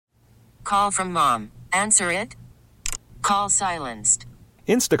Call from mom. Answer it. Call silenced.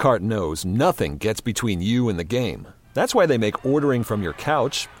 Instacart knows nothing gets between you and the game. That's why they make ordering from your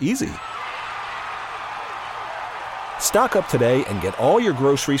couch easy. Stock up today and get all your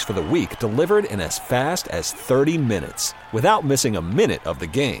groceries for the week delivered in as fast as 30 minutes without missing a minute of the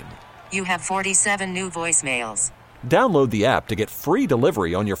game. You have 47 new voicemails. Download the app to get free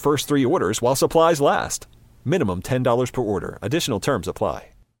delivery on your first 3 orders while supplies last. Minimum $10 per order. Additional terms apply.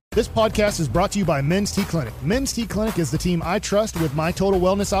 This podcast is brought to you by Men's T Clinic. Men's T Clinic is the team I trust with my total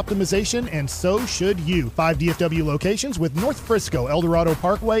wellness optimization, and so should you. 5 DFW locations with North Frisco, El Dorado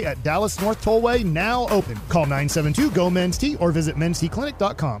Parkway at Dallas North Tollway now open. Call 972-GO-MEN'S-T or visit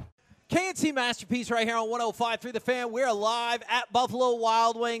menstclinic.com. K&C Masterpiece right here on 105.3 The Fan. We're live at Buffalo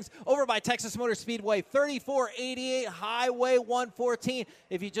Wild Wings over by Texas Motor Speedway, 3488 Highway 114.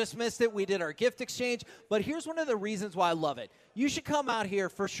 If you just missed it, we did our gift exchange. But here's one of the reasons why I love it. You should come out here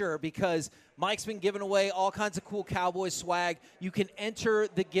for sure because Mike's been giving away all kinds of cool Cowboys swag. You can enter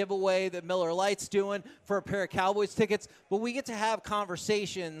the giveaway that Miller Lite's doing for a pair of Cowboys tickets. But we get to have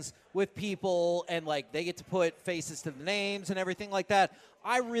conversations with people, and like they get to put faces to the names and everything like that.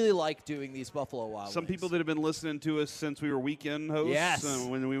 I really like doing these Buffalo Wild Wings. Some people that have been listening to us since we were weekend hosts, yes.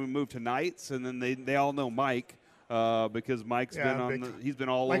 When we moved to nights, and then they all know Mike because Mike's he's been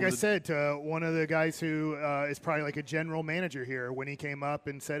all like over. I said to one of the guys who is probably like a general manager here, when he came up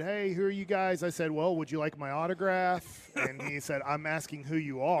and said, "Hey, who are you guys?" I said, "Well, would you like my autograph?" And he said, "I'm asking who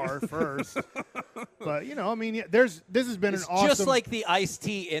you are first." But I mean, this has been an awesome. Just like the iced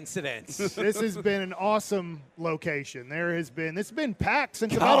tea incident. This has been an awesome location. This has been packed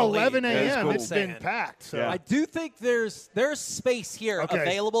since about 11 a.m. Cool. It's been packed. So. Yeah. I do think there's space here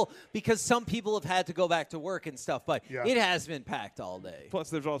available because some people have had to go back to work and stuff, but it has been packed all day. Plus,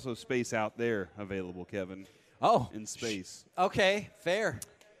 there's also space out there available, Kevin. Oh. In space. Okay, fair.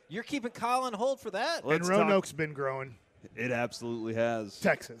 You're keeping Kyle on hold for that? And Roanoke's been growing. It absolutely has.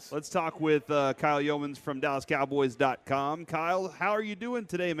 Texas. Let's talk with Kyle Youmans from DallasCowboys.com. Kyle, how are you doing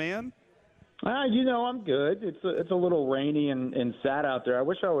today, man? I'm good. It's a little rainy and sad out there. I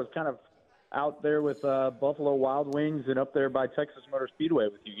wish I was kind of out there with Buffalo Wild Wings and up there by Texas Motor Speedway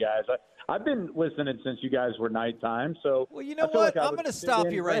with you guys. I've been listening since you guys were nighttime. So well, you know what? I'm going to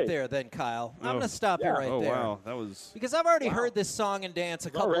stop you right there then, Kyle. I'm going to stop you right there. Oh, wow. That was – because I've already heard this song and dance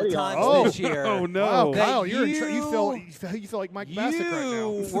a couple of times this year. Oh, no. Wow, Kyle, you feel like Mike Bacsik right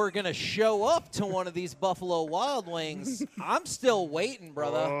now. You were going to show up to one of these Buffalo Wild Wings. I'm still waiting,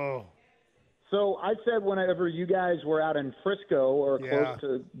 brother. Oh. So I said whenever you guys were out in Frisco or close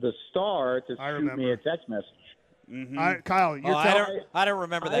to the Star to shoot me a text message. Mm-hmm. Kyle, I don't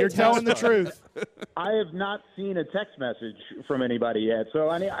remember that. You're telling the truth. I have not seen a text message from anybody yet, so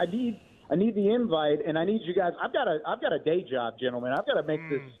I need the invite, and I need you guys. I've got a day job, gentlemen. I've got to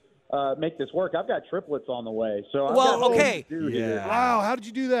make this work. I've got triplets on the way, so okay. Wow, how did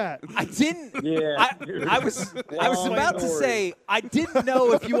you do that? I didn't. Yeah, I was about to say I didn't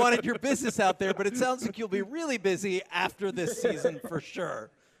know if you wanted your business out there, but it sounds like you'll be really busy after this season for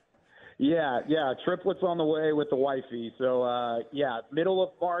sure. Yeah, triplets on the way with the wifey. So, middle of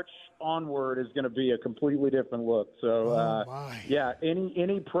March onward is going to be a completely different look. So,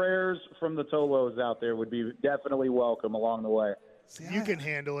 any prayers from the Tolos out there would be definitely welcome along the way. You can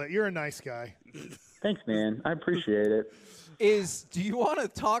handle it. You're a nice guy. Thanks, man. I appreciate it. Do you want to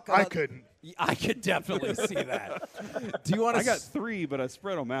talk about – I couldn't. I could definitely see that. Do you want to? I got 3, but I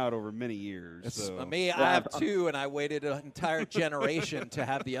spread them out over many years. So. Me, I have 2, and I waited an entire generation to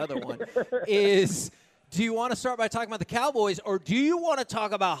have the other one. Do you want to start by talking about the Cowboys, or do you want to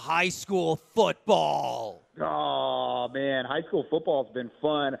talk about high school football? Oh, man, high school football has been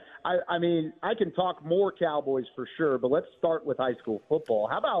fun. I mean, I can talk more Cowboys for sure, but let's start with high school football.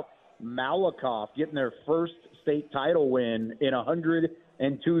 How about Malakoff getting their first state title win in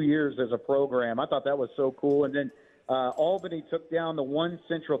 102 years as a program? I thought that was so cool. And then Albany took down the one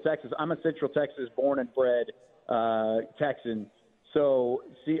Central Texas. I'm a Central Texas born and bred Texan. So,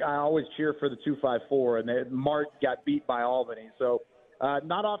 see, I always cheer for the 254, and Mart got beat by Albany. So,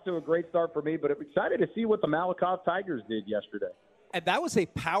 not off to a great start for me, but I'm excited to see what the Malakoff Tigers did yesterday. And that was a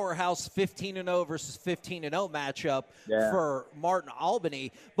powerhouse 15-0 versus 15-0 matchup for Martin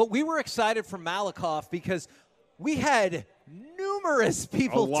Albany. But we were excited for Malakoff because we had numerous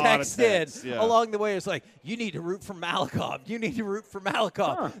people text in along the way. It's like, you need to root for Malakoff. You need to root for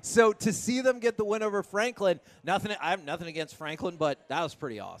Malakoff. Huh. So to see them get the win over Franklin, I have nothing against Franklin, but that was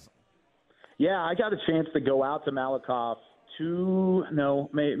pretty awesome. Yeah, I got a chance to go out to Malakoff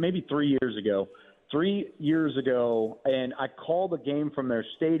maybe 3 years ago. 3 years ago, and I called a game from their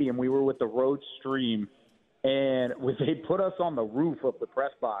stadium. We were with the Road Stream, and they put us on the roof of the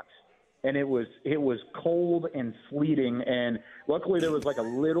press box. and it was cold and sleeting, and luckily there was like a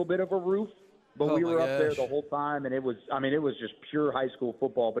little bit of a roof, but we were up there the whole time, and it was just pure high school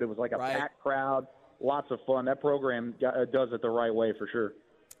football, but it was like a packed crowd, lots of fun. That program does it the right way for sure.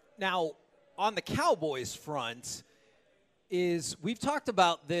 Now, on the Cowboys front, we've talked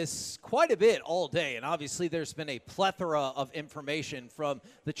about this quite a bit all day, and obviously there's been a plethora of information from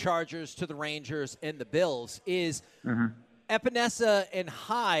the Chargers to the Rangers and the Bills. Epinesa and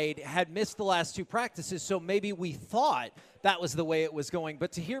Hyde had missed the last 2 practices, so maybe we thought that was the way it was going.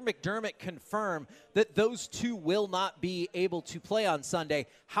 But to hear McDermott confirm that those 2 will not be able to play on Sunday,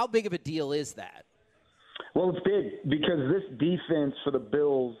 how big of a deal is that? Well, it's big because this defense for the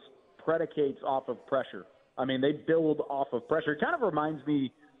Bills predicates off of pressure. I mean, they build off of pressure. It kind of reminds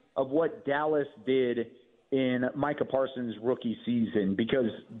me of what Dallas did in Micah Parsons' rookie season, because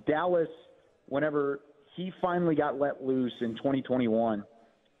Dallas, whenever he finally got let loose in 2021,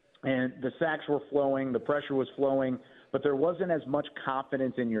 and the sacks were flowing, the pressure was flowing, but there wasn't as much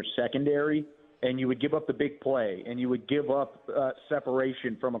confidence in your secondary, and you would give up the big play, and you would give up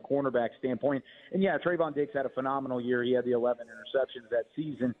separation from a cornerback standpoint. And, yeah, Trayvon Diggs had a phenomenal year. He had the 11 interceptions that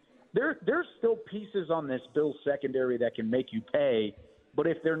season. There's still pieces on this Bills secondary that can make you pay, but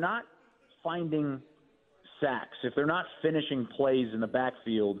if they're not finding sacks, if they're not finishing plays in the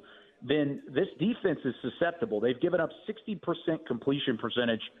backfield, then this defense is susceptible. They've given up 60% completion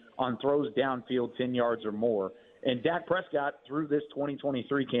percentage on throws downfield 10 yards or more. And Dak Prescott, through this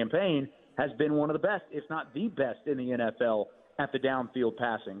 2023 campaign, has been one of the best, if not the best in the NFL at the downfield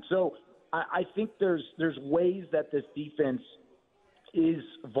passing. So I think there's ways that this defense is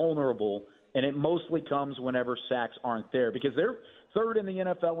vulnerable, and it mostly comes whenever sacks aren't there, because they're third in the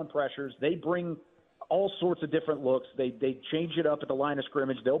NFL in pressures. They bring all sorts of different looks. They change it up at the line of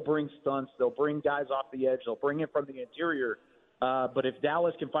scrimmage. They'll bring stunts. They'll bring guys off the edge. They'll bring it from the interior. But if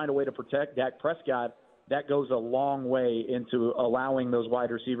Dallas can find a way to protect Dak Prescott, that goes a long way into allowing those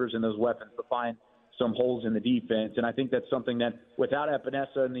wide receivers and those weapons to find some holes in the defense. And I think that's something that without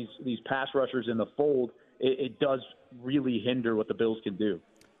Epinesa and these pass rushers in the fold, it does really hinder what the Bills can do.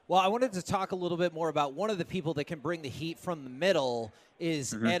 Well, I wanted to talk a little bit more about one of the people that can bring the heat from the middle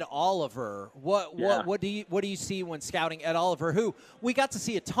is Ed Oliver. What do you see when scouting Ed Oliver, who we got to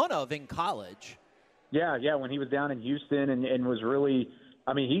see a ton of in college? Yeah, when he was down in Houston and was really,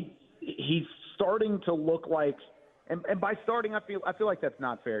 I mean, he's starting to look like, and by starting, I feel like that's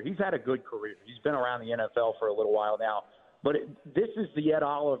not fair. He's had a good career. He's been around the NFL for a little while now. But this is the Ed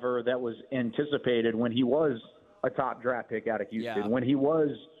Oliver that was anticipated when he was a top draft pick out of Houston, when he was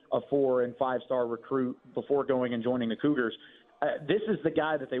a 4- and 5-star recruit before going and joining the Cougars. This is the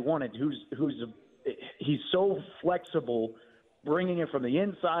guy that they wanted, he's so flexible, bringing it from the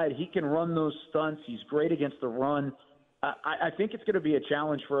inside. He can run those stunts. He's great against the run. I think it's going to be a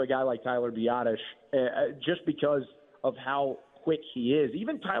challenge for a guy like Tyler Biadasz just because of how quick he is.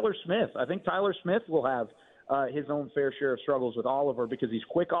 Even Tyler Smith. I think Tyler Smith will have his own fair share of struggles with Oliver because he's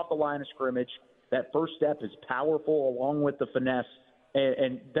quick off the line of scrimmage. That first step is powerful along with the finesse.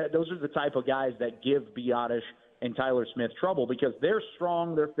 And those are the type of guys that give Biadasz and Tyler Smith trouble because they're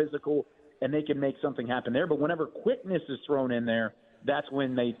strong, they're physical, and they can make something happen there. But whenever quickness is thrown in there, that's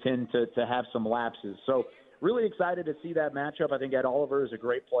when they tend to have some lapses. So really excited to see that matchup. I think Ed Oliver is a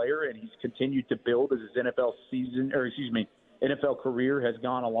great player, and he's continued to build as his NFL career has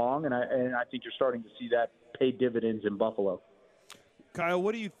gone along, and I think you're starting to see that pay dividends in Buffalo. Kyle,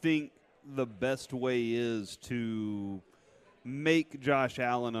 what do you think the best way is to make Josh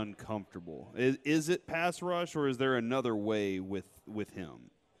Allen uncomfortable? Is it pass rush, or is there another way with him?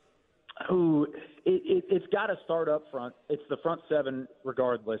 It's got to start up front. It's the front seven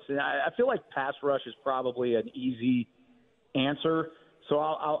regardless. And I feel like pass rush is probably an easy answer. So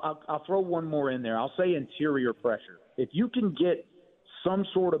I'll throw one more in there. I'll say interior pressure. If you can get some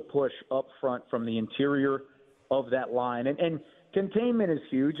sort of push up front from the interior of that line, and containment is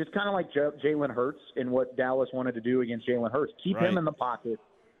huge. It's kind of like Jalen Hurts and what Dallas wanted to do against Jalen Hurts. Keep him in the pocket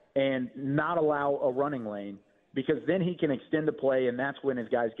and not allow a running lane, because then he can extend the play, and that's when his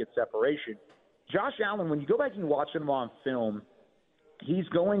guys get separation. Josh Allen, when you go back and watch him on film, he's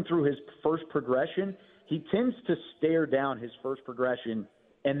going through his first progression. He tends to stare down his first progression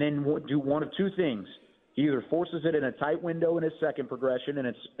and then do one of two things. He either forces it in a tight window in his second progression, and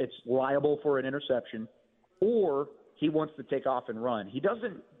it's liable for an interception, or he wants to take off and run. He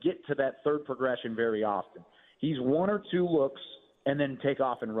doesn't get to that third progression very often. He's one or two looks and then take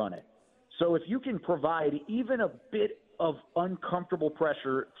off and run it. So if you can provide even a bit of uncomfortable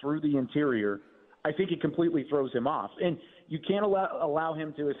pressure through the interior, I think it completely throws him off. And you can't allow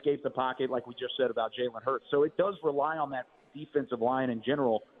him to escape the pocket like we just said about Jalen Hurts. So it does rely on that defensive line in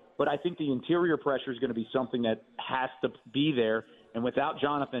general. But I think the interior pressure is going to be something that has to be there. And without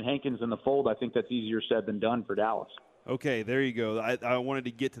Jonathan Hankins in the fold, I think that's easier said than done for Dallas. Okay, there you go. I wanted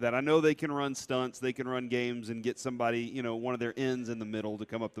to get to that. I know they can run stunts, they can run games and get somebody, one of their ends in the middle to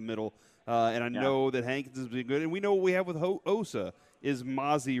come up the middle. And I know that Hankins has been good. And we know what we have with Osa. Is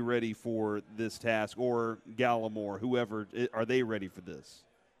Mozzie ready for this task, or Gallimore, whoever? Are they ready for this?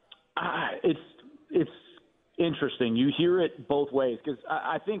 It's interesting. You hear it both ways because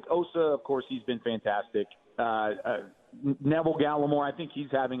I think Osa, of course, he's been fantastic. Neville Gallimore, I think he's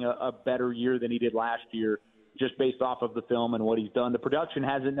having a better year than he did last year, just based off of the film and what he's done. The production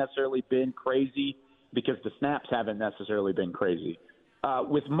hasn't necessarily been crazy because the snaps haven't necessarily been crazy.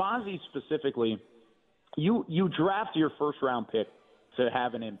 With Mozzie specifically, you draft your first-round pick to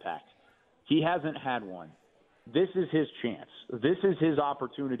have an impact. He hasn't had one. This is his chance. This is his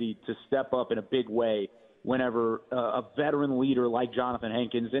opportunity to step up in a big way whenever a veteran leader like Jonathan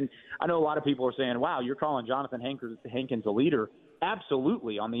Hankins, and I know a lot of people are saying, wow, you're calling Jonathan Hankins a leader.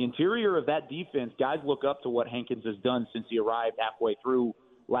 Absolutely. On the interior of that defense, guys look up to what Hankins has done since he arrived halfway through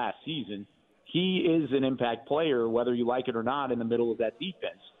last season. He is an impact player, whether you like it or not, in the middle of that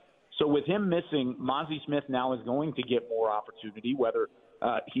defense. So with him missing, Mozzie Smith now is going to get more opportunity, whether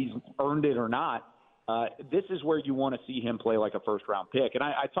he's earned it or not. This is where you want to see him play like a first-round pick. And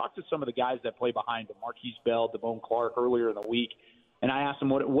I talked to some of the guys that play behind him, Marquise Bell, Devone Clark, earlier in the week, and I asked them,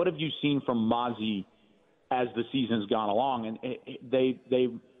 what have you seen from Mozzie as the season's gone along? And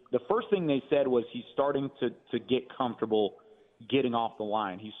the first thing they said was he's starting to get comfortable getting off the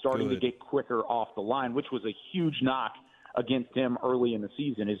line. He's starting to get quicker off the line, which was a huge knock against him early in the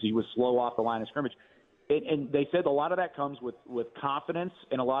season, as he was slow off the line of scrimmage. And they said a lot of that comes with confidence,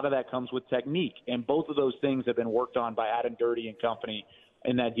 and a lot of that comes with technique. And both of those things have been worked on by Adam Dirty and company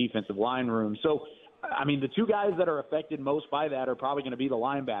in that defensive line room. So, I mean, the two guys that are affected most by that are probably going to be the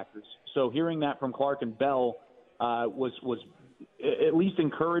linebackers. So hearing that from Clark and Bell was at least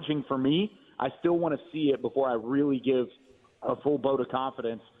encouraging for me. I still want to see it before I really give a full vote of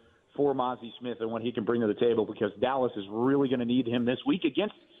confidence for Mozzie Smith and what he can bring to the table, because Dallas is really going to need him this week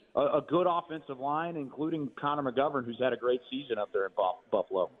against a good offensive line, including Connor McGovern, who's had a great season up there in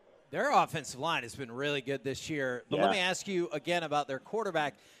Buffalo. Their offensive line has been really good this year. But let me ask you again about their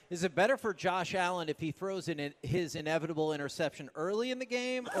quarterback. Is it better for Josh Allen if he throws in his inevitable interception early in the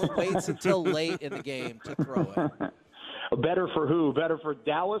game or waits until late in the game to throw it? Better for who? Better for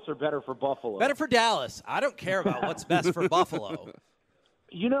Dallas or better for Buffalo? Better for Dallas. I don't care about what's best for Buffalo.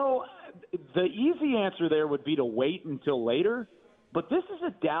 You know, the easy answer there would be to wait until later. But this is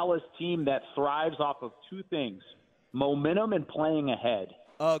a Dallas team that thrives off of two things, momentum and playing ahead.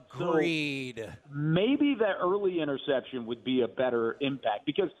 Agreed. So maybe that early interception would be a better impact,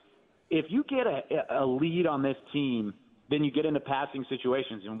 because if you get a lead on this team, then you get into passing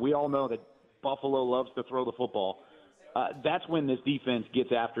situations, and we all know that Buffalo loves to throw the football. That's when this defense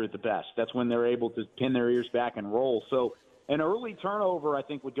gets after it the best. That's when they're able to pin their ears back and roll. So an early turnover, I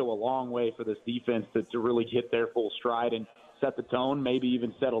think, would go a long way for this defense to really hit their full stride and set the tone, maybe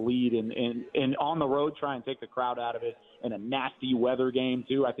even set a lead, and on the road try and take the crowd out of it in a nasty weather game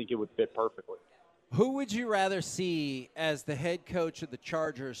too. I think it would fit perfectly. Who would you rather see as the head coach of the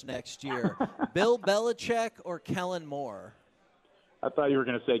Chargers next year, Bill Belichick or Kellen Moore? I thought you were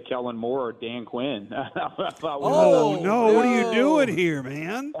going to say Kellen Moore or Dan Quinn. What are you doing here,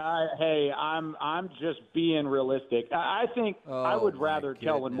 man? Hey, I'm just being realistic. I think I would rather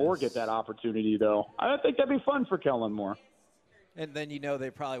Kellen Moore get that opportunity, though. I think that'd be fun for Kellen Moore. And then they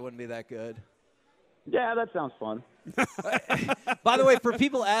probably wouldn't be that good. Yeah, that sounds fun. By the way, for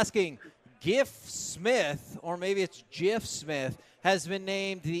people asking, Giff Smith, or maybe it's Jiff Smith, has been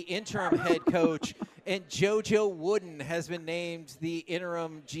named the interim head coach, and JoJo Wooden has been named the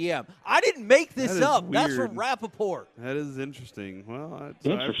interim GM. I didn't make this up. Weird. That's from Rappaport. That is interesting. Well,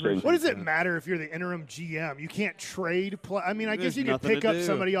 interesting. What does it matter if you're the interim GM? You can't trade. I mean, I guess you could pick up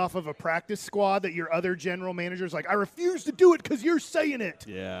somebody off of a practice squad that your other general manager's like, I refuse to do it because you're saying it.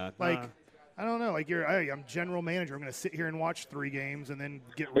 Yeah. Like, I don't know. Like, I'm general manager. I'm going to sit here and watch 3 games and then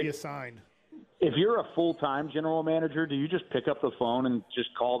get reassigned. If you're a full-time general manager, do you just pick up the phone and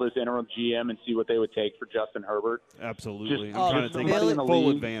just call this interim GM and see what they would take for Justin Herbert? Absolutely. Just, I'm trying to take full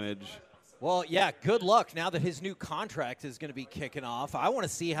advantage. Well, yeah, good luck now that his new contract is going to be kicking off. I want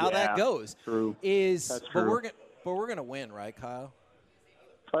to see how that goes. True. That's true. But we're going to win, right, Kyle?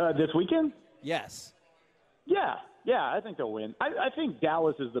 This weekend? Yes. Yeah, I think they'll win. I think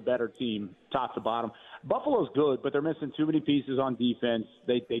Dallas is the better team, top to bottom. Buffalo's good, but they're missing too many pieces on defense.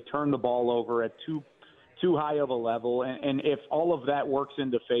 They turn the ball over at too high of a level, and if all of that works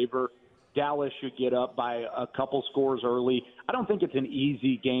into favor Dallas should get up by a couple scores early. I don't think it's an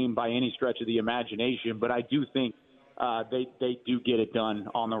easy game by any stretch of the imagination, but I do think they do get it done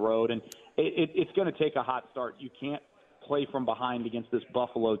on the road. And it's going to take a hot start. You can't play from behind against this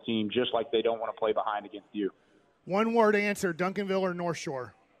Buffalo team just like they don't want to play behind against you. One-word answer, Duncanville or North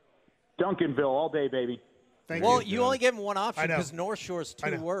Shore? Duncanville all day, baby. Thank well, you. you only gave him one option because North Shore's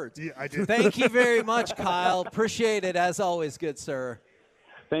 2 words. Yeah, I did. Thank you very much, Kyle. Appreciate it, as always, good sir.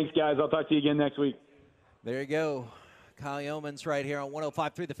 Thanks, guys. I'll talk to you again next week. There you go. Kyle Youmans right here on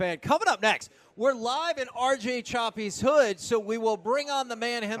 105.3 The Fan. Coming up next, we're live in RJ Choppy's hood, so we will bring on the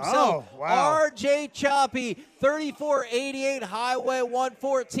man himself. Oh, wow. RJ Choppy, 3488 Highway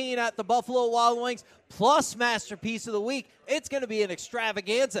 114 at the Buffalo Wild Wings, plus Masterpiece of the Week. It's going to be an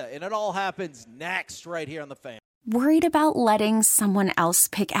extravaganza, and it all happens next right here on The Fan. Worried about letting someone else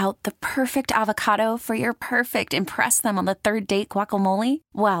pick out the perfect avocado for your perfect impress them on the third date guacamole?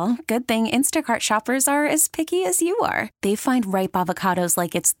 Well, good thing Instacart shoppers are as picky as you are. They find ripe avocados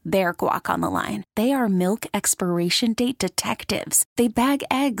like it's their guac on the line. They are milk expiration date detectives. They bag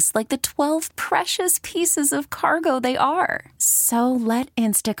eggs like the 12 precious pieces of cargo they are. So let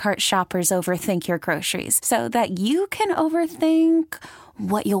Instacart shoppers overthink your groceries so that you can overthink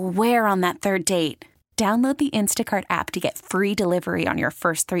what you'll wear on that third date. Download the Instacart app to get free delivery on your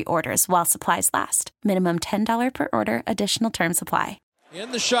first 3 orders while supplies last. Minimum $10 per order. Additional terms apply.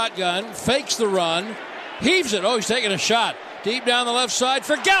 In the shotgun, fakes the run, heaves it. Oh, he's taking a shot. Deep down the left side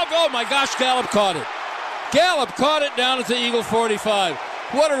for Gallup. Oh, my gosh, Gallup caught it. Gallup caught it down at the Eagle 45.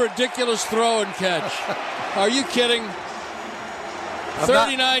 What a ridiculous throw and catch. Are you kidding?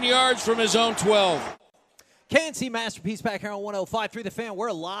 39 yards from his own 12. K&C Masterpiece back here on 105.3 The Fan.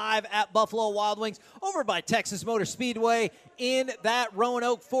 We're live at Buffalo Wild Wings over by Texas Motor Speedway in that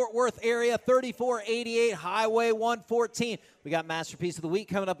Roanoke, Fort Worth area, 3488 Highway 114. We got Masterpiece of the Week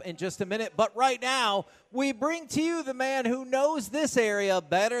coming up in just a minute. But right now, we bring to you the man who knows this area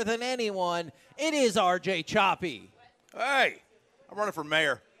better than anyone. It is RJ Choppy. Hey, I'm running for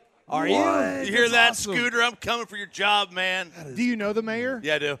mayor. Are you? You hear that, awesome. Scooter? I'm coming for your job, man. Do you know the mayor?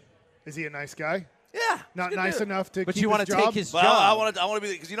 Yeah, I do. Is he a nice guy? Yeah, not nice enough to. But keep you want to take his job? I want to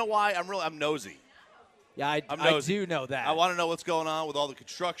be because you know why? I'm nosy. Yeah, I do know that. I want to know what's going on with all the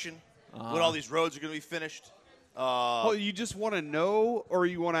construction, when all these roads are going to be finished. Well, you just want to know, or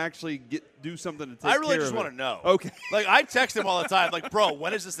you want to actually do something to take care of it? I really just want to know. Okay. Like I text him all the time, like, bro,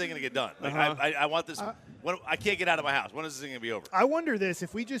 when is this thing going to get done? Like I want this. When I can't get out of my house. When is this thing going to be over? I wonder this: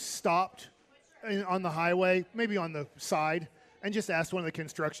 if we just stopped on the highway, maybe on the side, and just asked one of the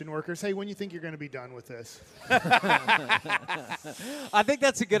construction workers, hey, when you think you're going to be done with this? I think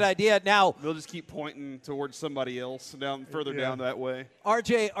that's a good idea. Now, they'll just keep pointing towards somebody else further down that way.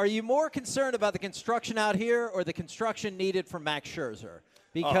 RJ, are you more concerned about the construction out here or the construction needed for Max Scherzer?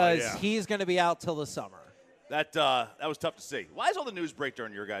 Because he's going to be out till the summer. That was tough to see. Why does all the news break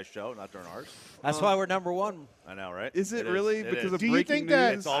during your guys' show, not during ours? That's why we're number one. I know, right? Is it really because of Do you breaking think news?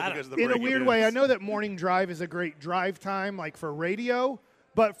 that, It's all because of the in a breaking weird news. way, I know that morning drive is a great drive time, like for radio,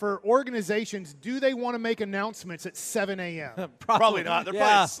 but for organizations, do they want to make announcements at 7 a.m.? Probably not. They're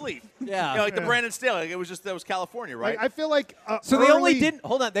probably asleep. Yeah. You know, like the Brandon Staley. That was California, right? I feel like so they only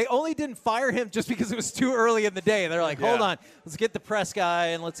didn't fire him just because it was too early in the day. They're like, hold on, let's get the press guy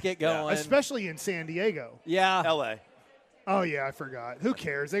and let's get going. Especially in San Diego. Yeah. L.A. Oh, yeah, I forgot. Who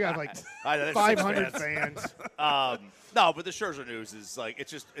cares? They got like I know, 500 fans. No, but the Scherzer news is like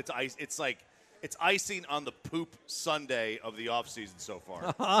it's icing on the poop Sunday of the offseason so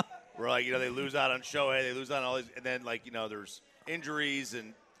far. Where like they lose out on Shohei, they lose out on all these, and then there's injuries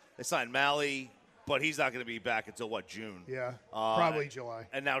and they signed Malley, but he's not going to be back until June? Yeah, probably July.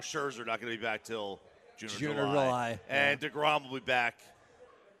 And now Scherzer not going to be back till June or July. And DeGrom will be back.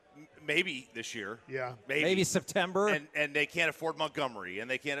 Maybe this year. Yeah. Maybe September. And they can't afford Montgomery, and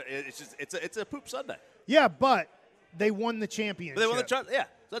they can't. It's a poop Sunday. Yeah, but they won the championship. But they won the yeah.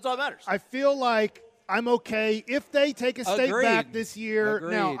 That's all that matters. I feel like I'm okay if they take a step back this year.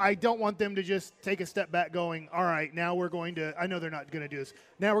 Agreed. Now, I don't want them to just take a step back going, all right, now we're going to – I know they're not going to do this.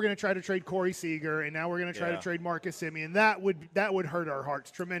 Now we're going to try to trade Corey Seager, and now we're going to try to trade Marcus Semien. That would hurt our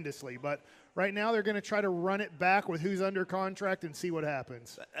hearts tremendously. But right now they're going to try to run it back with who's under contract and see what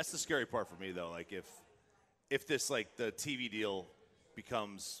happens. That's the scary part for me, though. Like if this the TV deal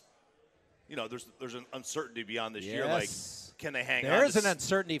becomes there's an uncertainty beyond this year. Like, can they hang on? There is an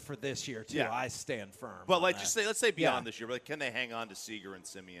uncertainty for this year, too. Yeah. I stand firm. But let's say beyond this year. But can they hang on to Seager and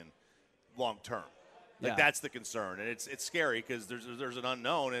Semien long term? That's the concern, and it's scary because there's an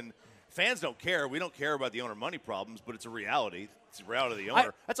unknown. And fans don't care. We don't care about the owner money problems, but it's a reality. It's the reality of the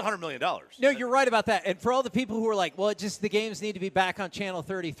owner. That's $100 million. No, you're right about that. And for all the people who are like, well, the games need to be back on Channel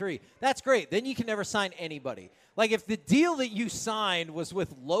 33, that's great. Then you can never sign anybody. Like, if the deal that you signed was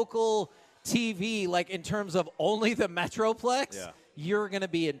with local TV, like in terms of only the Metroplex, you're going to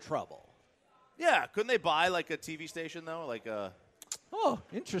be in trouble. Yeah. Couldn't they buy, like, a TV station, though? Like Oh,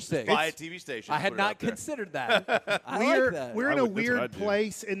 interesting. Buy a TV station. I had not considered that. We're in a weird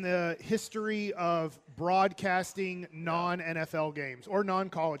place in the history of broadcasting non-NFL games or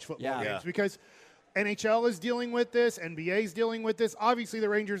non-college football games because NHL is dealing with this, NBA is dealing with this. Obviously, the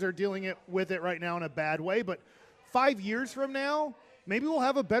Rangers are dealing with it right now in a bad way, but 5 years from now, maybe we'll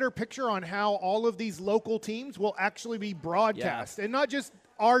have a better picture on how all of these local teams will actually be broadcast. And not just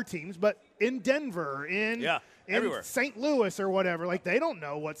our teams, but in Denver, in everywhere. St. Louis or whatever. Like, they don't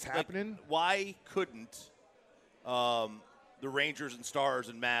know what's happening. Why couldn't the Rangers and Stars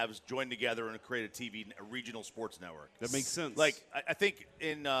and Mavs join together and create a regional sports network? That makes sense. Like, I think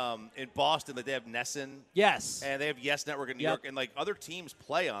in Boston, that they have Nesson. Yes. And they have Yes Network in New York. And, like, other teams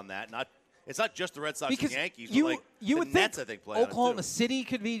play on that. It's not just the Red Sox because and Yankees. You, but like you the would Nets, think I think, play Oklahoma on it City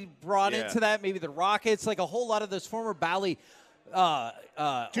could be brought into that. Maybe the Rockets. Like, a whole lot of those former Bally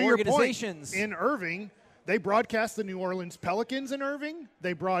organizations. Your point, in Irving, they broadcast the New Orleans Pelicans in Irving.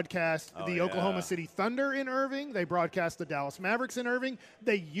 They broadcast the Oklahoma City Thunder in Irving. They broadcast the Dallas Mavericks in Irving.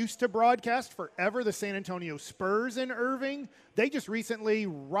 They used to broadcast forever the San Antonio Spurs in Irving. They just recently,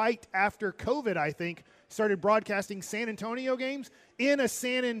 right after COVID, I think, started broadcasting San Antonio games in a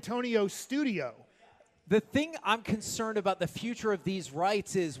San Antonio studio. The thing I'm concerned about the future of these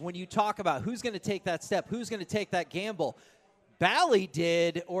rights is when you talk about who's going to take that step, who's going to take that gamble. Bally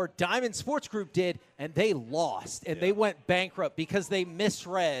did, or Diamond Sports Group did, and they lost, and they went bankrupt because they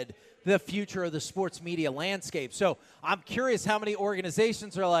misread the future of the sports media landscape. So I'm curious how many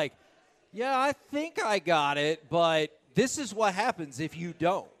organizations are like, yeah, I think I got it, but this is what happens if you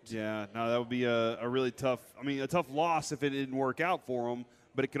don't. Yeah, no, that would be a really tough, a tough loss if it didn't work out for them.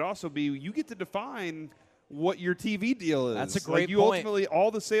 But it could also be you get to define what your TV deal is. That's a great point. Ultimately, all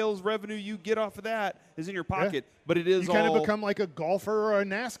the sales revenue you get off of that is in your pocket. But it is you kind of become like a golfer or a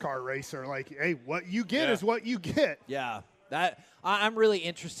NASCAR racer. Like, hey, what you get is what you get. Yeah, I'm really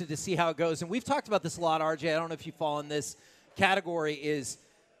interested to see how it goes. And we've talked about this a lot, RJ. I don't know if you fall in this category. Is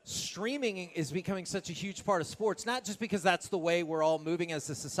streaming is becoming such a huge part of sports, not just because that's the way we're all moving as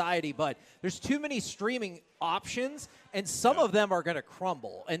a society, but there's too many streaming options, and some of them are going to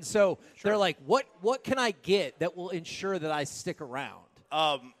crumble. And so they're like, what can I get that will ensure that I stick around?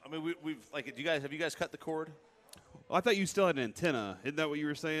 We've like, have you guys cut the cord? Well, I thought you still had an antenna. Isn't that what you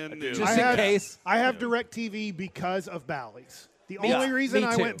were saying? Just in case. I have DirecTV because of Bally's. The only reason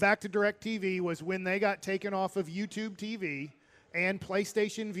I went back to DirecTV was when they got taken off of YouTube TV and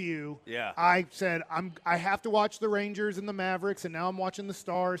PlayStation View. I said, I have to watch the Rangers and the Mavericks, and now I'm watching the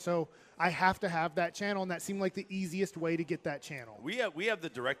Stars, so I have to have that channel, and that seemed like the easiest way to get that channel. We have the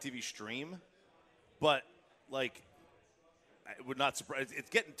DirecTV stream, but, like, it would not surprise. It's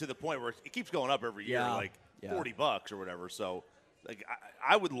getting to the point where it keeps going up every year, like $40 or whatever. So, like,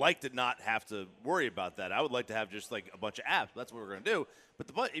 I would like to not have to worry about that. I would like to have just, like, a bunch of apps. That's what we're going to do.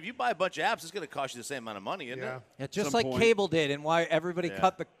 But if you buy a bunch of apps, it's going to cost you the same amount of money, isn't it? Yeah, just like cable did, and why everybody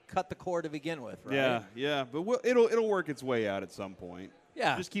cut the cord to begin with, right? Yeah. But it'll work its way out at some point.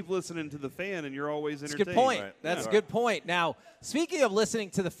 Yeah. Just keep listening to the fan, and you're always entertained. That's a good point. Right. That's a good point. Now, speaking of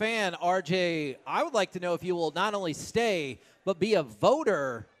listening to the fan, RJ, I would like to know if you will not only stay, but be a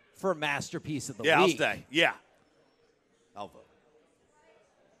voter for Masterpiece of the Week. Yeah, I'll stay. Yeah. I'll vote.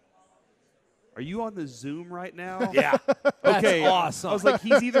 Are you on the Zoom right now? Yeah. Okay. That's awesome. I was like,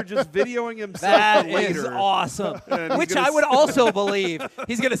 he's either just videoing himself That later. is awesome. Which I would also believe.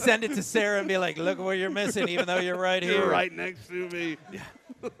 He's going to send it to Sarah and be like, look what you're missing, even though you're right here. You're right next to me.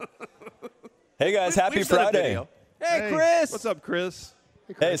 Hey, guys. Happy Friday. Hey, Chris. What's up, Chris?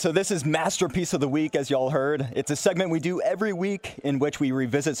 Hey, so this is Masterpiece of the Week, as y'all heard. It's a segment we do every week in which we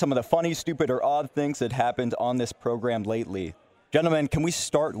revisit some of the funny, stupid, or odd things that happened on this program lately. Gentlemen, can we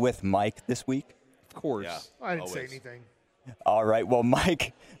start with Mike this week? Of course. Yeah, I didn't say anything. All right. Well,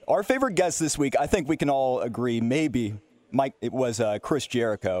 Mike, our favorite guest this week, I think we can all agree, maybe, Mike, it was Chris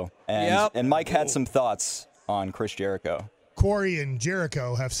Jericho. And Mike had some thoughts on Chris Jericho. Cory and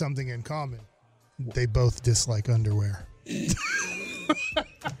Jericho have something in common. They both dislike underwear.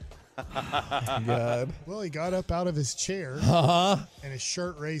 God. Well, he got up out of his chair, and his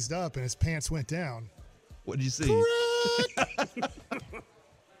shirt raised up, and his pants went down. What did you see?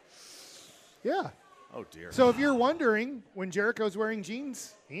 Yeah. Oh, dear. So if you're wondering, when Jericho's wearing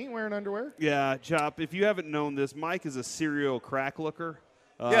jeans, he ain't wearing underwear. Yeah, Chop, if you haven't known this, Mike is a serial crack looker.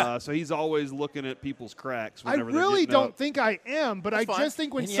 So he's always looking at people's cracks. I Whenever really they're getting don't up. think I am, but I just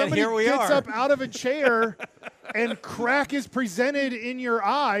think when And yet somebody here we gets are. up out of a chair and crack is presented in your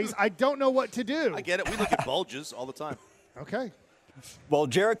eyes, I don't know what to do. I get it. We look at bulges all the time. Okay. Well,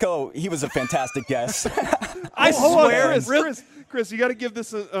 Jericho, he was a fantastic guest. I swear, Chris, you got to give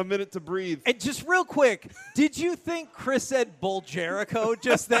this a minute to breathe. And just real quick, did you think Chris said Bull Jericho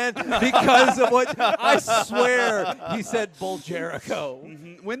just then? Because of what I swear he said Bull Jericho.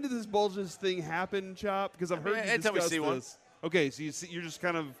 Mm-hmm. When did this bulges thing happen, Chop? Because I've heard you anytime we discuss see one. this. Okay, so you're just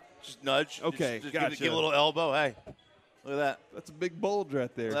kind of Just nudge. Okay, Just gotcha. give a little elbow. Hey, look at that. That's a big bulge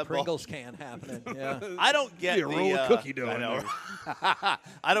right there. That Pringles can happening. Yeah. I don't get Be a roll of cookie dough I in know.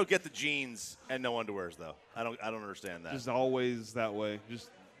 I don't get the jeans and no underwears though. I don't understand that. Just always that way. Just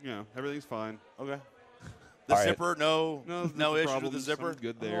everything's fine. Okay. The All right. zipper, no issue problem. with the zipper. Something's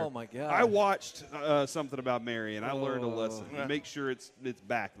good there. Oh, my God. I watched something about Mary, and I learned a lesson. Okay. Make sure it's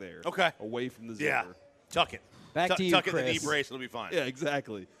back there. Okay. Away from the zipper. Yeah. Tuck it. Back to you, Tuck it in the knee Chris. brace. It'll be fine. Yeah,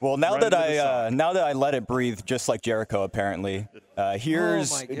 exactly. Well, now Right that into the side. now that I let it breathe, just like Jericho, apparently,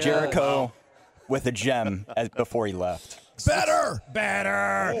 here's Oh, my God. Jericho with a gem before he left. Better.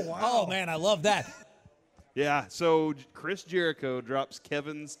 Oh, man, I love that. Yeah, so Chris Jericho drops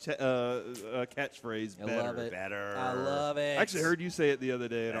Kevin's catchphrase, I better. love it. Better. I love it. I actually heard you say it the other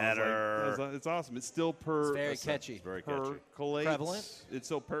day, and Better. I was like, it's awesome. It's still It's very catchy. Very catchy. percolates. Prevalent? It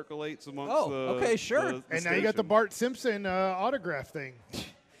still percolates amongst Oh, the okay, sure. the And now you got the station. Bart Simpson autograph thing.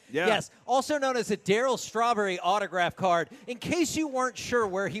 Yeah. Yes, also known as a Daryl Strawberry autograph card. In case you weren't sure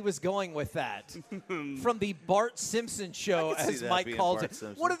where he was going with that, from the Bart Simpson show, I can see as that Mike being calls Bart it,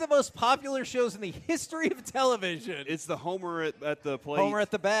 Simpson. one of the most popular shows in the history of television. It's the Homer at the plate. Homer at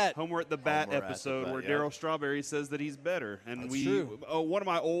the bat. Homer at the bat Homer at the episode bat, where yeah. Daryl Strawberry says that he's better. And That's true. one of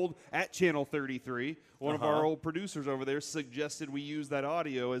my old, at Channel 33, one of our old producers over there suggested we use that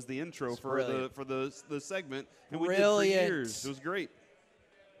audio as the intro for brilliant. the segment. And we Brilliant. did for years. It was great.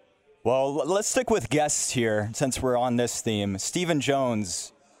 Well, let's stick with guests here since we're on this theme. Stephen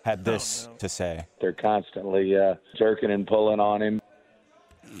Jones had this to say. They're constantly jerking and pulling on him.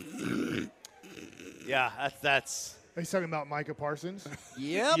 Yeah, that's. He's talking about Micah Parsons.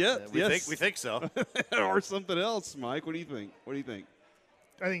 Yep. We think so. Or something else, Mike. What do you think?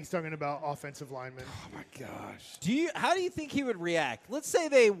 I think he's talking about offensive linemen. Oh, my gosh. How do you think he would react? Let's say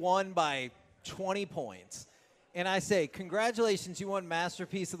they won by 20 points. And I say, congratulations, you won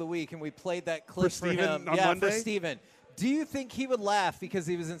Masterpiece of the Week, and we played that clip for Steven him. on Monday? For Steven. Do you think he would laugh because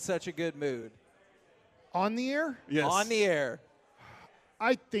he was in such a good mood? On the air? Yes. On the air.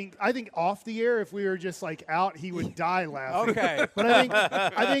 I think off the air, if we were just like out, he would die laughing. Okay. But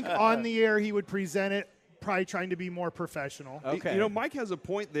I think on the air he would present it, probably trying to be more professional. Okay. You know, Mike has a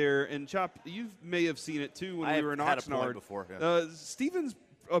point there, and Chop, you may have seen it too when we were in had a point Oxnard. before, yeah. Steven's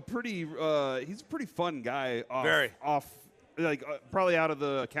he's a pretty fun guy. Very. Probably out of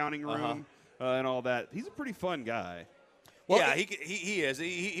the accounting room and all that. He's a pretty fun guy. Well, yeah, he is.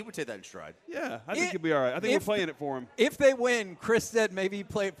 He would take that in stride. Yeah, I think he'll be all right. I think we're playing it for him. If they win, Chris said maybe he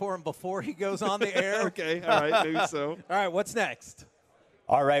play it for him before he goes on the air. Okay, all right, maybe so. All right, what's next?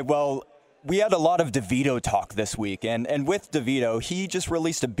 All right, well, we had a lot of DeVito talk this week, and with DeVito, he just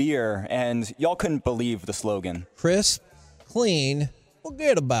released a beer, and y'all couldn't believe the slogan. Crisp, clean,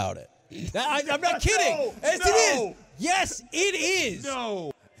 forget about it. I'm not kidding. Yes, it is. Yes, it is.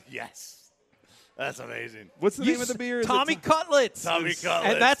 No. Yes. That's amazing. What's the name of the beer? Is it Tommy Cutlets. Tommy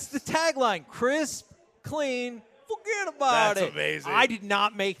Cutlets. And that's the tagline. Crisp, clean, forget about That's it. amazing. I did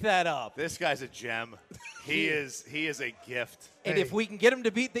not make that up. This guy's a gem. He is a gift. And if we can get him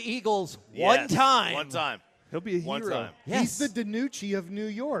to beat the Eagles one Yes, time. One time. He'll be a One hero. time. Yes. He's the DiNucci of New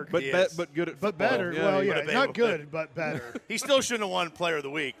York. But He is. but good at but football. better. Well, yeah, would've been not able- good, but better. He still shouldn't have won Player of the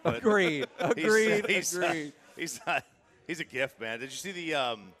Week. But Agreed. Agreed. He's Agreed. a gift, man. Did you see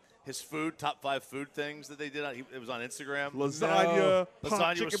the his top 5 food things that they did? It was on Instagram. Lasagna, Lasagna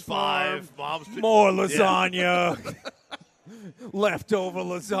was chicken 5. Mom's More Yeah. lasagna. Leftover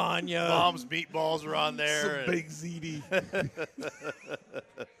lasagna. Mom's meatballs were on there. Some baked ziti.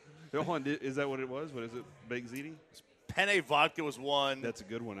 Hold on, is that what it was? What is it? Baked ziti? Penne vodka was 1. That's a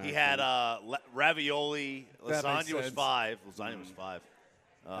good one. He actually. had ravioli. That makes Lasagna was sense. 5. Lasagna was 5.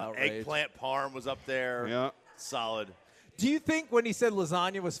 Outrage. Eggplant parm was up there. Yeah. Solid. Do you think when he said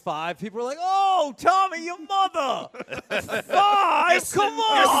lasagna was 5, people were like, "Oh, Tommy, your mother, 5? Come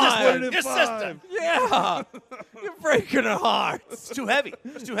on, Your sister. yeah, you're breaking her heart." It's too heavy.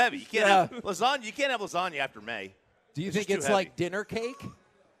 It's too heavy. You can't have lasagna. You can't have lasagna after May. Do you It's think just it's too like heavy. dinner cake?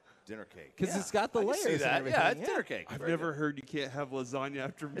 Dinner cake. Because Yeah, it's got the I can layers see and that. everything. Yeah, it's dinner cake. I've Very never good. heard you can't have lasagna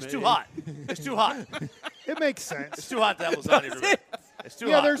after May. It's too hot. It's too hot. It makes sense. It's too hot to have lasagna after May. It's too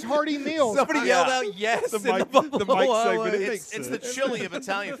Yeah, hot. there's hearty meals. Somebody yelled out yes The in the Mike Buffalo segment. Wild It Wings. makes It's the chili of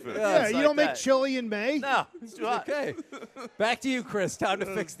Italian food. Yeah, It's you like don't make that. chili in May? No, it's too hot. Okay. Back to you, Chris. Time to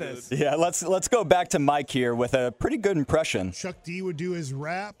fix this. Yeah, let's go back to Mike here with a pretty good impression. Chuck D would do his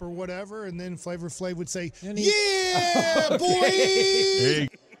rap or whatever, and then Flavor Flav would say, "Yeah, boy."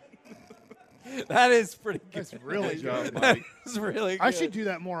 That is pretty good. That's really Good job, good. Mike. That's really good. I should do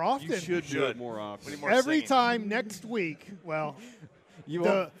that more often. You should do it more often. We need more Every singing. time next week. Well, You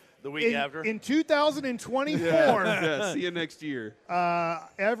won't. The week after? In 2024, Yeah, see you next year.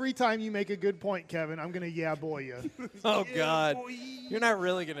 every time you make a good point, Kevin, I'm going to yeah boy you. Oh, God. You're not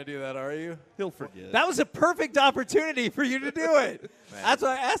really going to do that, are you? He'll forget. That was a perfect opportunity for you to do it. That's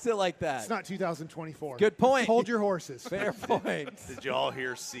why I asked it like that. It's not 2024. Good point. Hold your horses. Fair point. Did you all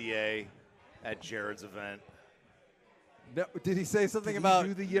hear CA at Jared's event? No, did he say something Did he about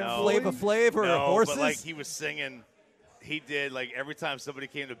do the yeah No. boy? Flava Flav or No, horses? but like he was singing. He did like every time somebody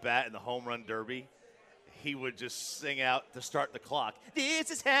came to bat in the home run derby, he would just sing out to start the clock. This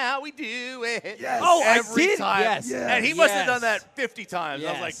is how we do it. Yes. Oh, every I did. time. Yes. And he must have done Yes. that 50 times.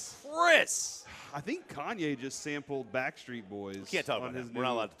 I was Yes. like, Chris. I think Kanye just sampled Backstreet Boys. We can't talk about on him. his We're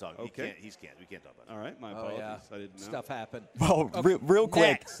not new- allowed to talk. Okay. We can't talk about him. All right, my Oh, apologies. yeah. I didn't know. Stuff happened. Well, real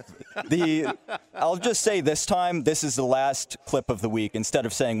quick, Next. I'll just say this time, this is the last clip of the week instead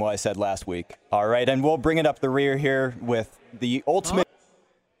of saying what I said last week. All right, and we'll bring it up the rear here with the ultimate.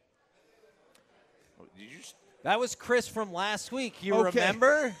 That was Chris from last week. You Okay.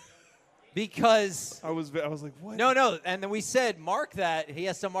 remember? Because I was like, what? no, and then we said mark that. He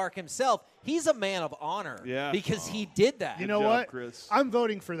has to mark himself. He's a man of honor. Yeah. Because he did that. You know job, what? Chris. I'm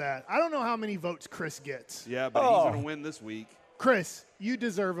voting for that. I don't know how many votes Chris gets. Yeah, but Oh. he's going to win this week. Chris, you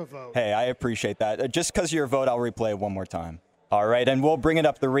deserve a vote. Hey, I appreciate that. Just because of your vote, I'll replay it one more time. All right, and we'll bring it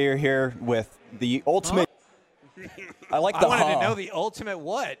up the rear here with the ultimate. I like the I wanted huh. to know the ultimate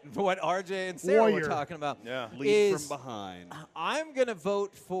what RJ and Sarah Warrior. were talking about. Yeah. Lead Is from behind. I'm going to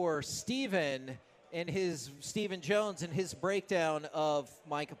vote for Steven and Steven Jones and his breakdown of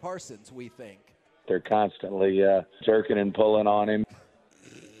Micah Parsons, we think. They're constantly jerking and pulling on him.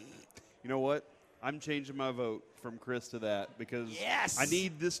 You know what? I'm changing my vote from Chris to that because Yes! I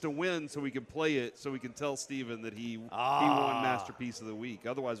need this to win so we can play it so we can tell Steven that he won Masterpiece of the Week.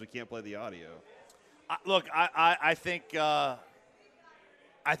 Otherwise, we can't play the audio. Look, I think you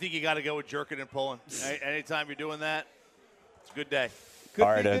got to go with jerking and pulling. Anytime you're doing that, it's a good day. Could All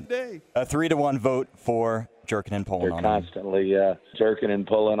right, be a good day. A 3-1 vote for jerking and pulling They're on him. constantly jerking and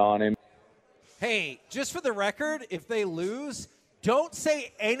pulling on him. Hey, just for the record, if they lose, don't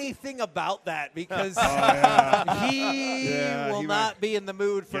say anything about that because he Yeah, will he not might- be in the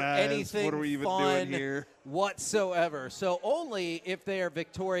mood for Guys, anything what are we even fun doing here? whatsoever. So only if they are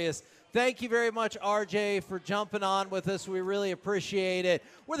victorious. Thank you very much, RJ, for jumping on with us. We really appreciate it.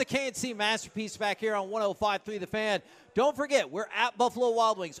 We're the K&C Masterpiece back here on 105.3 The Fan. Don't forget, we're at Buffalo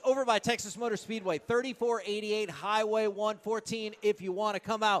Wild Wings over by Texas Motor Speedway, 3488 Highway 114 if you want to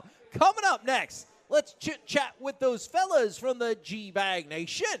come out. Coming up next, let's chit-chat with those fellas from the G-Bag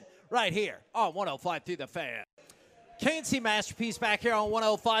Nation right here on 105.3 The Fan. K&C Masterpiece back here on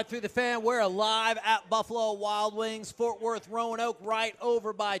 105.3 The Fan. We're live at Buffalo Wild Wings, Fort Worth, Roanoke, right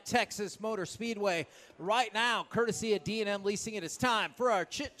over by Texas Motor Speedway. Right now, courtesy of D&M Leasing, it is time for our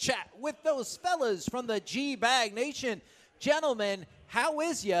chit-chat with those fellas from the G-Bag Nation. Gentlemen, how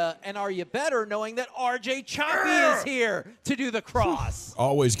is ya, and are you better knowing that RJ Choppy is here to do the cross?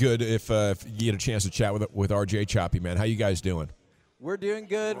 Always good if you get a chance to chat with RJ Choppy, man. How you guys doing? We're doing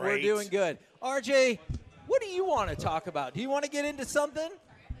good. Great. We're doing good. RJ, what do you want to talk about? Do you want to get into something?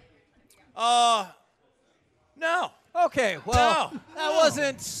 No. Okay, well, that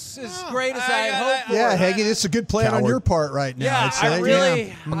wasn't as great as I had hoped for. Yeah, Hagee, this is a good plan on Coward. your part right now. Yeah, I'd say. I really.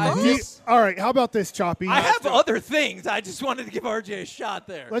 Yeah. I You- just- all right, how about this, Choppy? I have other things. I just wanted to give RJ a shot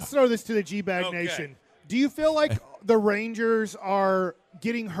there. Let's throw this to the G-Bag Okay. Nation. Do you feel like the Rangers are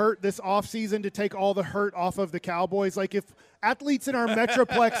getting hurt this offseason to take all the hurt off of the Cowboys? Like if athletes in our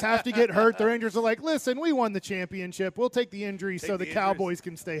Metroplex have to get hurt, the Rangers are like, listen, we won the championship. We'll take the injuries so the the Cowboys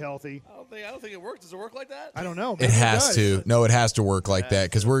can stay healthy. I don't think it works. Does it work like that? I don't know. It Maybe has does. to. No, it has to work like that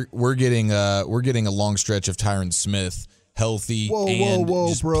because we're getting a long stretch of Tyron Smith healthy and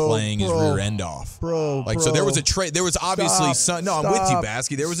just playing his rear end off. So there was a trade. There was obviously some. No, I'm with you,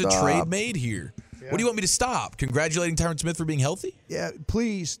 Baskey. There was a trade made here. What do you want me to stop? Congratulating Tyron Smith for being healthy? Yeah,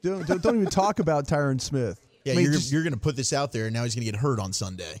 please don't even talk about Tyron Smith. Yeah, you're going to put this out there, and now he's going to get hurt on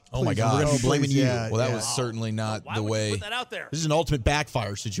Sunday. Oh, my God. We're going to be blaming you. Well, that was certainly not the way. Put that out there. This is an ultimate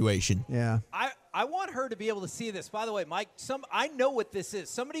backfire situation. Yeah. I want her to be able to see this. By the way, Mike, I know what this is.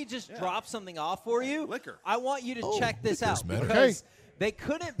 Somebody just dropped something off for you. Liquor. I want you to check this out better. because they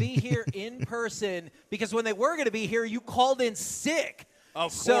couldn't be here in person because when they were going to be here, you called in sick.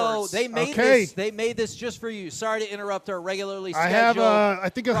 Of so course. they made this. They made this just for you. Sorry to interrupt our regularly scheduled. I have, I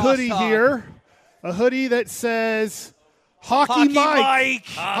think, a hoodie here. A hoodie that says Hockey Mike.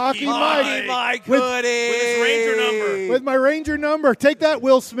 Hockey Mike hoodie. With his Ranger number. With my Ranger number. Take that,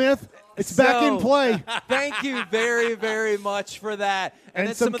 Will Smith. It's back in play. Thank you very, very much for that. And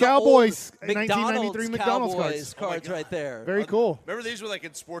then some of Cowboys, the old 1993 McDonald's Cowboys cards. right there. Very cool. Remember these were like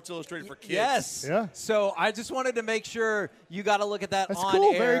in Sports Illustrated for kids? Yes. Yeah. So I just wanted to make sure you got to look at that That's on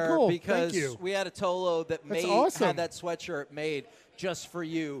cool. air Very cool. because Thank you. we had a Tolo that awesome. had that sweatshirt made just for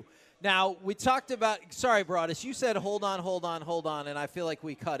you. Now, we talked about – sorry, Broadus. You said hold on, and I feel like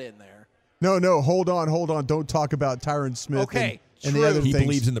we cut in there. No, hold on. Don't talk about Tyron Smith. Okay, and the other He things.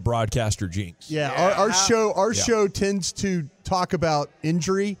 believes in the broadcaster jinx. Yeah, our show tends to talk about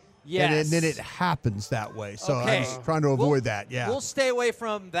injury, Yes. and then it happens that way. So Okay. I'm just trying to avoid that. Yeah, We'll stay away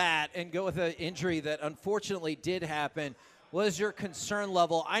from that and go with an injury that unfortunately did happen. What is your concern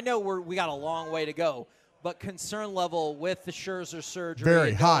level? I know we got a long way to go, but concern level with the Scherzer surgery. Very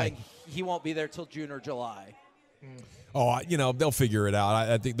and high. knowing He won't be there till June or July. Oh, they'll figure it out.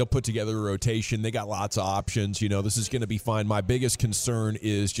 I think they'll put together a rotation. They got lots of options. This is going to be fine. My biggest concern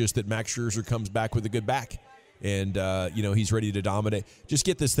is just that Max Scherzer comes back with a good back. And, he's ready to dominate. Just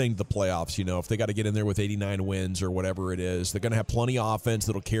get this thing to the playoffs. If they got to get in there with 89 wins or whatever it is, they're going to have plenty of offense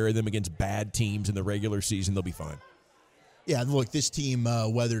that'll carry them against bad teams in the regular season. They'll be fine. Yeah, look, this team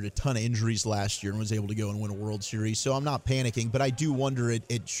weathered a ton of injuries last year and was able to go and win a World Series. So I'm not panicking, but I do wonder at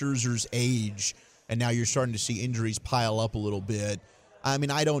Scherzer's age, and now you're starting to see injuries pile up a little bit. I mean,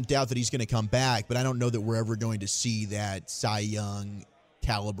 I don't doubt that he's going to come back, but I don't know that we're ever going to see that Cy Young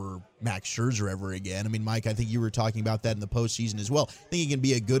caliber Max Scherzer ever again. I mean, Mike, I think you were talking about that in the postseason as well. I think he can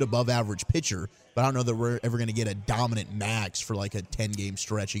be a good above-average pitcher, but I don't know that we're ever going to get a dominant Max for like a 10-game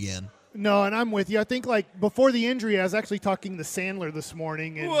stretch again. No, and I'm with you. I think, before the injury, I was actually talking to Sandler this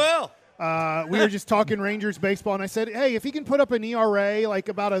morning. And, we were just talking Rangers baseball, and I said, hey, if he can put up an ERA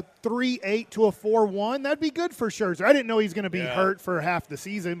about a 3.8 to a 4.1, that'd be good for Scherzer. I didn't know he's going to be hurt for half the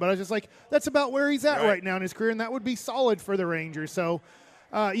season, but I was just like, that's about where he's at right now in his career, and that would be solid for the Rangers. So,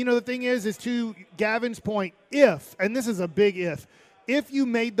 the thing is to Gavin's point, and this is a big if you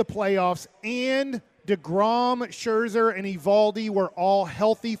made the playoffs and DeGrom, Scherzer, and Eovaldi were all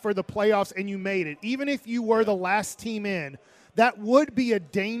healthy for the playoffs and you made it, even if you were the last team in, that would be a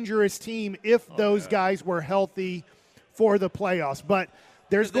dangerous team if those guys were healthy for the playoffs. But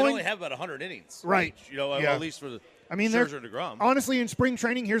they only have about 100 innings. Right. Each, at least for the Scherzer and DeGrom. Honestly, in spring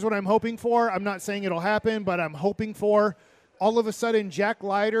training, here's what I'm hoping for. I'm not saying it'll happen, but I'm hoping for all of a sudden Jack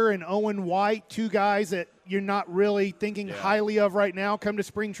Leiter and Owen White, two guys that you're not really thinking highly of right now, come to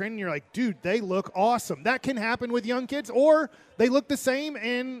spring training. You're like, dude, they look awesome. That can happen with young kids, or they look the same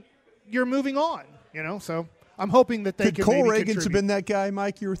and you're moving on, So I'm hoping that they could can Cole maybe Reagans contribute. have been that guy,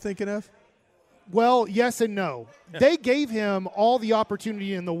 Mike, you were thinking of? Well, yes and no. They gave him all the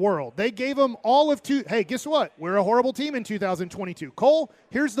opportunity in the world. They gave him all of hey, guess what? We're a horrible team in 2022. Cole,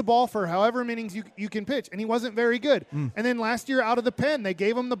 here's the ball for however many innings you can pitch. And he wasn't very good. And then last year out of the pen, they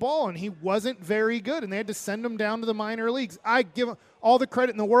gave him the ball, and he wasn't very good. And they had to send him down to the minor leagues. I give all the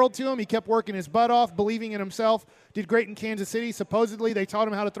credit in the world to him. He kept working his butt off, believing in himself, did great in Kansas City. Supposedly they taught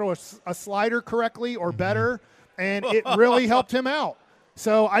him how to throw a slider correctly or better, and it really helped him out.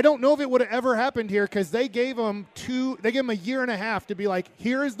 So I don't know if it would have ever happened here because they gave him a year and a half to be like,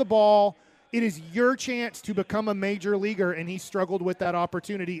 here is the ball. It is your chance to become a major leaguer, and he struggled with that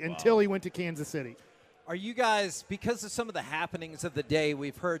opportunity until he went to Kansas City. Are you guys, because of some of the happenings of the day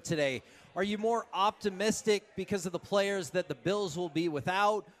we've heard today, are you more optimistic because of the players that the Bills will be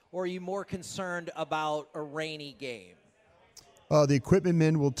without, or are you more concerned about a rainy game? The equipment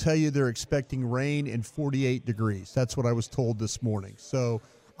men will tell you they're expecting rain and 48 degrees. That's what I was told this morning. So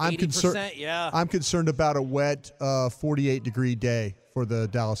I'm concerned. Yeah. I'm concerned about a wet 48-degree day for the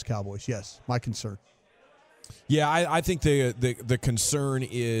Dallas Cowboys. Yes, my concern. Yeah, I think the concern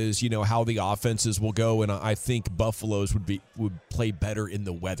is how the offenses will go, and I think Buffalo's would play better in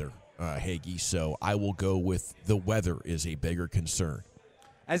the weather, Hagee. So I will go with the weather is a bigger concern.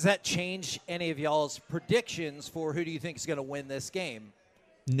 Has that changed any of y'all's predictions for who do you think is going to win this game?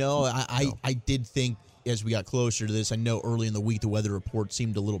 No, I did think as we got closer to this, I know early in the week the weather report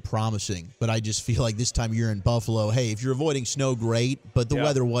seemed a little promising, but I just feel like this time of year in Buffalo, hey, if you're avoiding snow, great, but the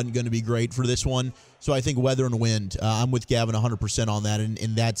weather wasn't going to be great for this one. So I think weather and wind, I'm with Gavin 100% on that, and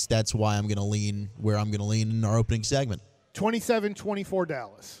that's why I'm going to lean where I'm going to lean in our opening segment. 27-24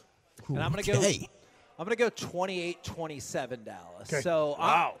 Dallas. And I'm going to go. I'm going to go 28-27 Dallas. Okay. So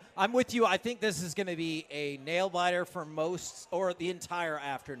I'm with you. I think this is going to be a nail-biter for most or the entire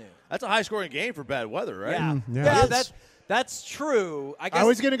afternoon. That's a high-scoring game for bad weather, right? Yeah, that's true. I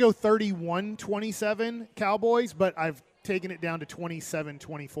was going to go 31-27 Cowboys, but I've taken it down to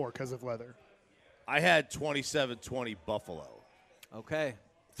 27-24 because of weather. I had 27-20 Buffalo. Okay.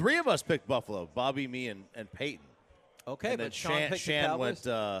 3 of us picked Buffalo, Bobby, me, and Peyton. Okay, and then but Shan went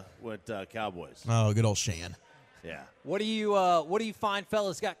Cowboys. Oh, good old Shan. Yeah. What do you find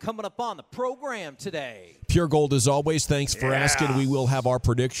fellas got coming up on the program today? Pure Gold as always. Thanks for asking. We will have our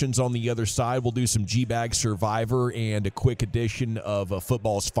predictions on the other side. We'll do some G-Bag Survivor and a quick edition of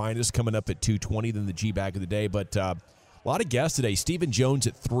Football's Finest coming up at 2:20, then the G-Bag of the day. But a lot of guests today. Stephen Jones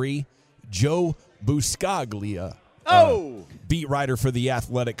at 3, Joe Buscaglia. Beat writer for The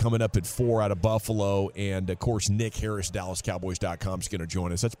Athletic coming up at 4 out of Buffalo. And, of course, Nick Harris, DallasCowboys.com is going to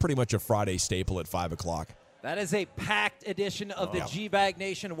join us. That's pretty much a Friday staple at 5 o'clock. That is a packed edition of the G-Bag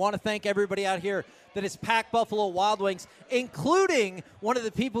Nation. I want to thank everybody out here that has packed Buffalo Wild Wings, including one of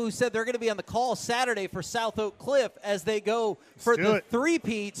the people who said they're going to be on the call Saturday for South Oak Cliff as they go for the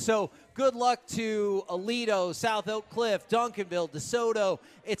three-peat. So good luck to Aledo, South Oak Cliff, Duncanville, DeSoto.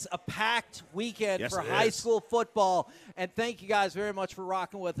 It's a packed weekend for high school football. And thank you guys very much for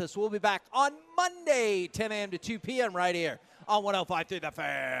rocking with us. We'll be back on Monday, 10 a.m. to 2 p.m. right here on 105.3 The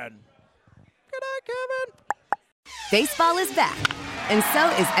Fan. Good night, Kevin. Baseball is back, and so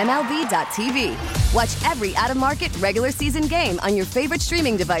is MLB.tv. Watch every out-of-market, regular season game on your favorite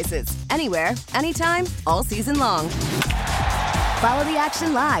streaming devices. Anywhere, anytime, all season long. Follow the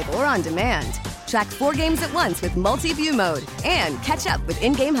action live or on demand. Track 4 games at once with multi-view mode and catch up with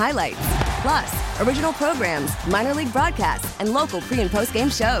in-game highlights. Plus, original programs, minor league broadcasts, and local pre- and post-game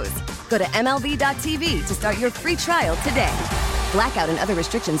shows. Go to MLB.tv to start your free trial today. Blackout and other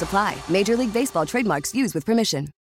restrictions apply. Major League Baseball trademarks used with permission.